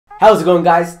How's it going,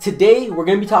 guys? Today we're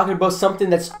going to be talking about something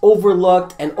that's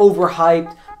overlooked and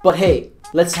overhyped, but hey,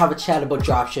 let's have a chat about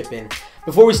dropshipping.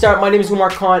 Before we start, my name is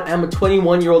Umar Khan. I'm a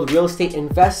 21-year-old real estate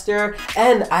investor,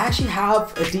 and I actually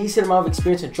have a decent amount of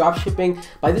experience in dropshipping.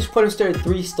 By this point, I've started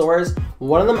 3 stores.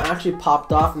 One of them actually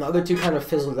popped off, and the other 2 kind of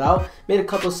fizzled out. Made a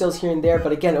couple of sales here and there,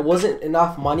 but again, it wasn't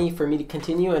enough money for me to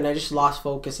continue, and I just lost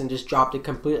focus and just dropped it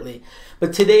completely.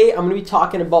 But today, I'm going to be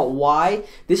talking about why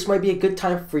this might be a good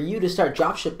time for you to start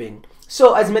dropshipping.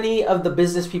 So as many of the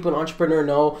business people and entrepreneurs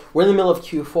know, we're in the middle of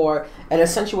Q4, and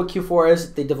essentially what Q4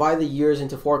 is, they divide the years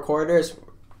into 4 quarters.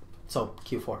 So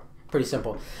Q4, pretty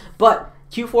simple. But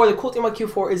Q4, the cool thing about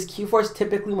Q4 is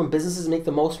typically when businesses make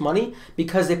the most money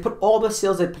because they put all the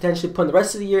sales they potentially put in the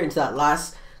rest of the year into that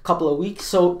last couple of weeks.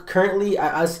 So currently,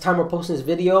 as the time we're posting this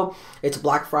video, it's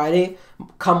Black Friday.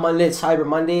 Come Monday, it's Cyber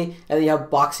Monday, and then you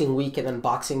have Boxing Week and then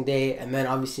Boxing Day, and then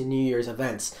obviously New Year's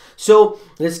events. So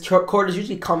this quarter is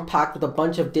usually compact with a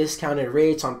bunch of discounted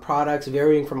rates on products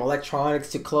varying from electronics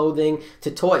to clothing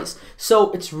to toys.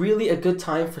 So it's really a good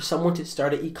time for someone to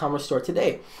start an e-commerce store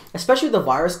today, especially with the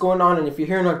virus going on. And if you're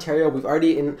here in Ontario,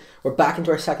 we're back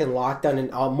into our second lockdown in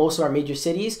most of our major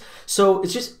cities. So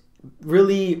it's just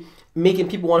really making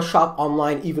people want to shop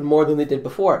online even more than they did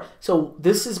before. So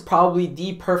this is probably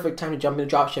the perfect time to jump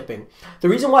into dropshipping. The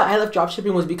reason why I left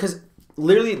dropshipping was because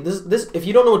literally this if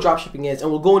you don't know what dropshipping is,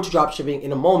 and we'll go into dropshipping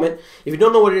in a moment, if you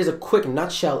don't know what it is, a quick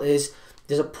nutshell is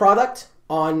there's a product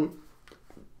on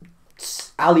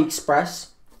Aliexpress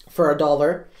for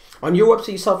 $1. On your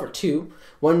website you sell for $2.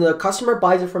 When the customer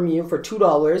buys it from you for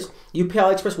 $2, you pay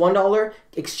Aliexpress $1,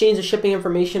 exchange the shipping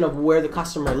information of where the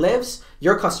customer lives,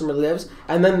 your customer lives,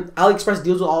 and then Aliexpress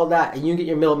deals with all of that and you get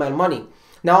your middleman money.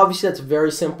 Now obviously that's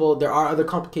very simple. There are other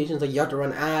complications, like you have to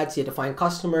run ads, you have to find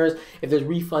customers, if there's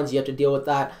refunds you have to deal with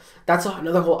that. That's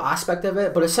another whole aspect of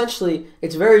it, but essentially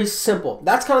it's very simple.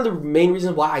 That's kind of the main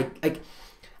reason why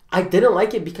I didn't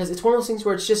like it, because it's one of those things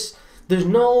where it's just, there's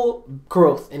no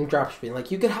growth in dropshipping.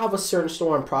 Like you could have a certain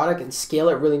store and product and scale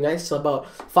it really nice to about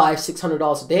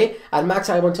 $500-600 a day. At max,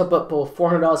 I went to about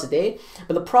 $400 a day.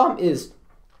 But the problem is,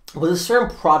 with a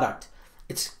certain product,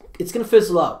 it's gonna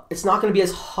fizzle out. It's not gonna be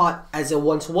as hot as it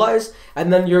once was,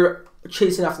 and then you're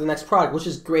chasing after the next product, which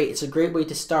is great. It's a great way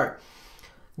to start.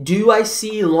 Do I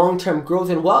see long-term growth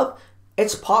and wealth?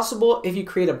 It's possible if you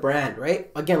create a brand,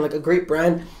 right? Again, like a great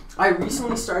brand. I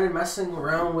recently started messing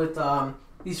around with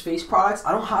these face products.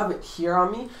 I don't have it here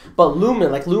on me, but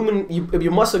Lumen,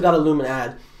 you must have got a Lumen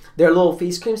ad. Their little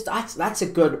face creams, that's a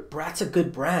good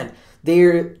brand.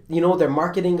 They're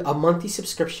marketing a monthly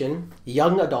subscription,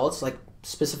 young adults, like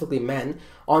specifically men,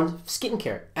 on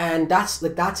skincare, and that's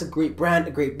a great brand,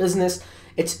 a great business.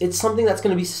 It's something that's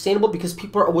going to be sustainable because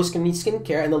people are always going to need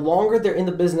skincare, and the longer they're in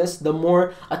the business, the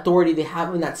more authority they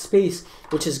have in that space,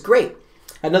 which is great.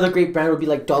 Another great brand would be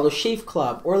like Dollar Shave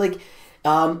Club, or like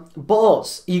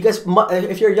balls. You guys,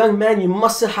 if you're a young man, you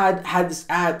must have had this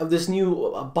ad of this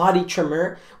new body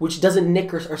trimmer which doesn't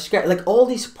nick or scratch. Like all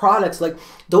these products, like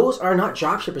those are not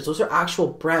dropshippers, those are actual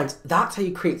brands. That's how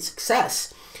you create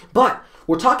success. But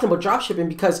we're talking about dropshipping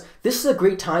because this is a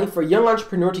great time for a young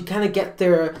entrepreneur to kind of get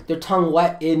their tongue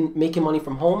wet in making money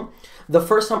from home. The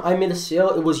first time I made a sale,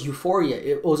 it was euphoria.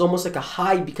 It was almost like a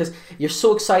high because you're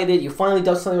so excited. You finally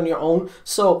done something on your own.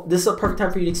 So this is a perfect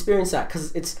time for you to experience that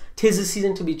because tis the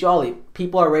season to be jolly.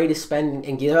 People are ready to spend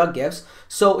and give out gifts.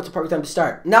 So it's a perfect time to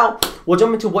start. Now, we'll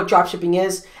jump into what dropshipping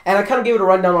is. And I kind of gave it a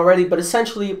rundown already, but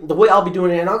essentially the way I'll be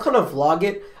doing it, and I'll kind of vlog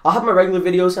it. I'll have my regular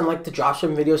videos and like the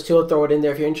dropshipping videos too. I'll throw it in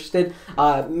there if you're interested.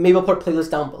 Maybe I'll put a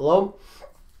playlist down below.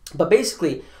 But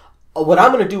basically, what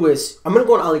I'm going to do is I'm going to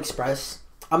go on AliExpress.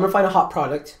 I'm going to find a hot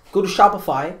product, go to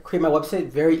Shopify, create my website,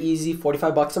 very easy,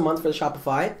 $45 a month for the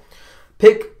Shopify.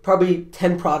 Pick probably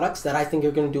 10 products that I think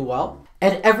are going to do well.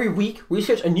 And every week,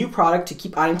 research a new product to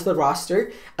keep adding to the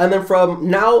roster. And then from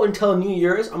now until New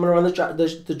Year's, I'm going to run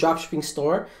the dropshipping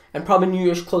store. And probably New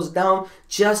Year's close it down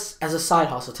just as a side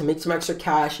hustle to make some extra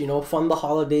cash, fund the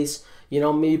holidays.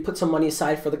 Maybe put some money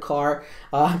aside for the car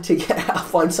to get a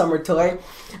fun summer toy.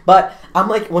 But I'm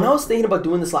like, when I was thinking about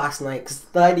doing this last night, because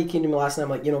the idea came to me last night, I'm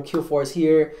like, Q4 is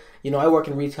here. I work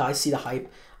in retail. I see the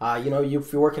hype.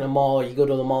 If you work in a mall or you go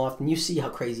to the mall often, you see how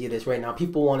crazy it is right now.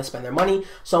 People want to spend their money.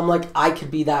 So I'm like, I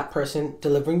could be that person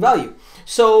delivering value.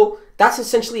 So that's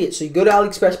essentially it. So you go to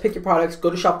AliExpress, pick your products, go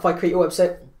to Shopify, create your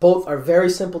website. Both are very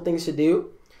simple things to do.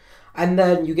 And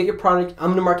then you get your product.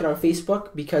 I'm going to market on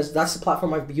Facebook because that's the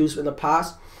platform I've used in the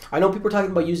past. I know people are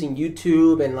talking about using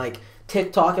YouTube and like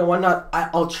TikTok and whatnot.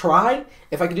 I'll try.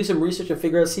 If I can do some research and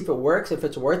figure out, see if it works, if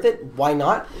it's worth it, why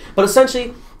not? But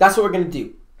essentially, that's what we're going to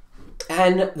do.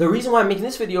 And the reason why I'm making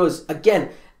this video is,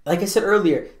 again, like I said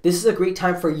earlier, this is a great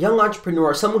time for a young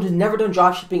entrepreneur, someone who's never done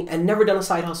dropshipping and never done a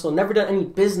side hustle, never done any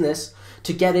business,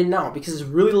 to get in now because it's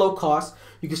really low cost.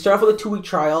 You can start off with a 2-week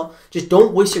trial. Just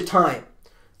don't waste your time.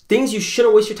 Things you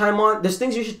shouldn't waste your time on. There's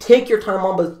things you should take your time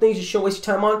on, but the things you shouldn't waste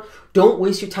your time on, don't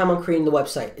waste your time on creating the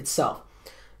website itself.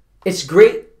 It's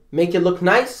great. Make it look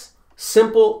nice,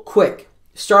 simple, quick.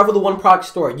 Start off with a one product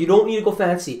store. You don't need to go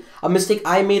fancy. A mistake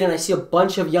I made, and I see a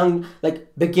bunch of young, like,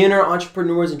 beginner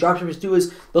entrepreneurs and dropshippers do,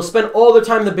 is they'll spend all their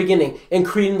time in the beginning in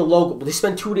creating the logo. They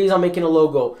spend 2 days on making a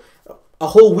logo, a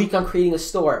whole week on creating a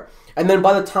store. And then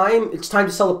by the time it's time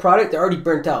to sell the product, they're already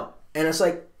burnt out. And it's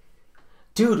like,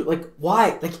 dude, like,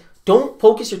 why? Like, don't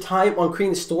focus your time on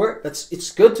creating the store.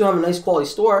 It's good to have a nice quality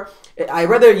store. I'd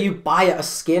rather you buy a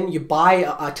skin, you buy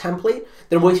a template,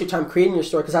 than waste your time creating your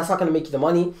store, because that's not going to make you the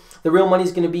money. The real money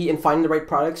is going to be in finding the right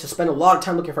products. So spend a lot of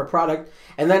time looking for a product,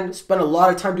 and then spend a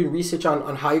lot of time doing research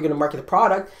on how you're going to market the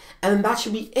product. And then that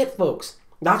should be it, folks.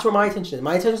 That's where my attention is.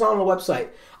 My attention is not on the website.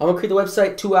 I'm going to create the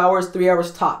website 2 hours, 3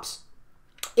 hours tops.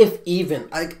 If even.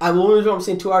 I will only know I'm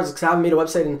saying 2 hours because I haven't made a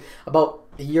website in about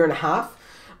a year and a half.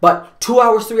 But 2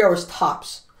 hours, 3 hours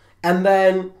tops. And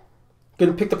then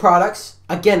gonna pick the products.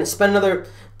 Again, spend another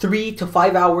 3 to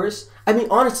 5 hours. I mean,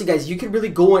 honestly, guys, you could really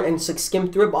go in and just, like,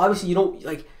 skim through it, but obviously you don't,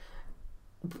 like,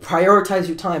 prioritize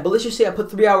your time. But let's just say I put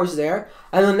 3 hours there,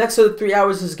 and the next other 3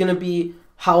 hours is gonna be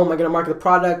how am I gonna market the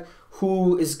product,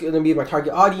 who is gonna be my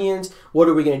target audience, what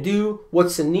are we gonna do,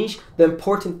 what's the niche, the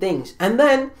important things. And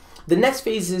then the next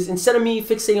phase is, instead of me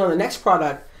fixating on the next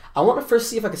product, I want to first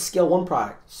see if I can scale one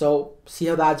product. So see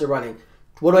how the ads are running.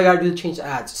 What do I got to do to change the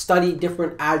ads? Study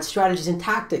different ad strategies and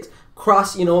tactics.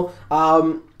 Cross,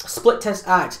 split test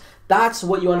ads. That's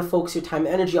what you want to focus your time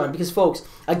and energy on. Because, folks,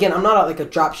 again, I'm not like a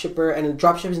drop shipper, and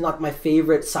dropshipping is not my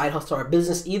favorite side hustle or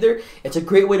business either. It's a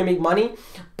great way to make money,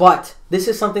 but this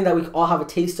is something that we all have a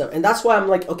taste of. And that's why I'm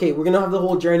like, okay, we're going to have the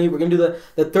whole journey. We're going to do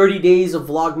the 30 days of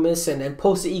Vlogmas and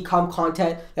post the e-com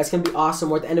content. That's going to be awesome.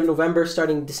 We're at the end of November,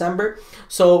 starting December.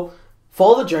 So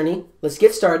follow the journey. Let's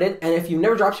get started. And if you've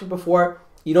never dropshipped before,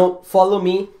 follow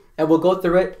me and we'll go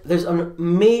through it. There's an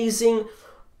amazing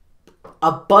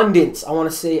abundance, I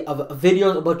want to say, of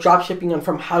videos about dropshipping and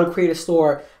from how to create a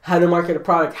store, how to market a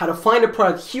product, how to find a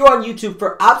product here on YouTube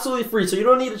for absolutely free. So you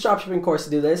don't need a dropshipping course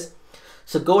to do this.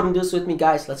 So go and do this with me,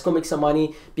 guys. Let's go make some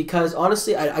money, because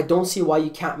honestly, I don't see why you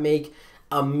can't make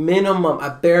a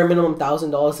bare minimum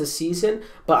 $1,000 this season,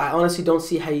 but I honestly don't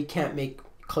see how you can't make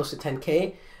close to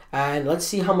 10K. And let's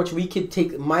see how much we could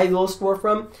take my little store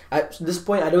from. At this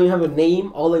point, I don't even have a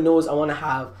name. All I know is I want to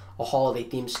have a holiday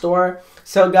themed store.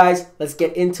 So guys, let's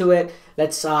get into it.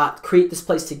 Let's create this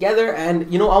place together. And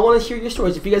I want to hear your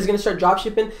stories. If you guys are going to start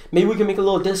dropshipping, maybe we can make a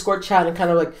little Discord chat and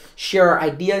kind of like share our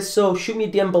ideas. So shoot me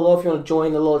a DM below if you want to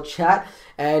join the little chat.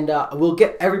 And we'll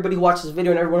get everybody who watches this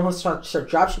video and everyone who wants to start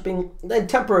dropshipping, a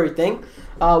temporary thing.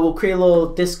 We'll create a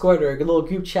little Discord or a little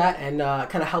group chat and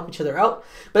kind of help each other out.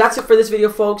 But that's it for this video,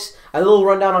 folks. A little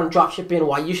rundown on dropshipping,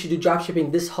 why you should do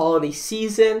dropshipping this holiday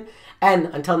season. And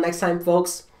until next time,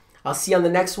 folks, I'll see you on the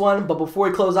next one. But before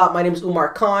we close out, my name is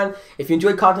Umar Khan. If you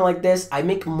enjoy content like this, I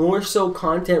make more so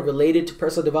content related to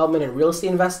personal development and real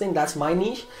estate investing. That's my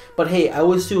niche. But hey, I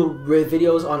always do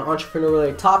videos on entrepreneur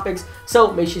related topics.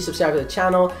 So make sure you subscribe to the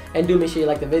channel and do make sure you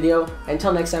like the video.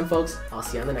 Until next time, folks, I'll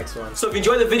see you on the next one. So if you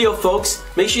enjoyed the video, folks,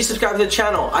 make sure you subscribe to the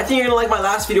channel. I think you're gonna like my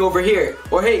last video over here.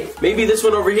 Or hey, maybe this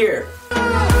one over here.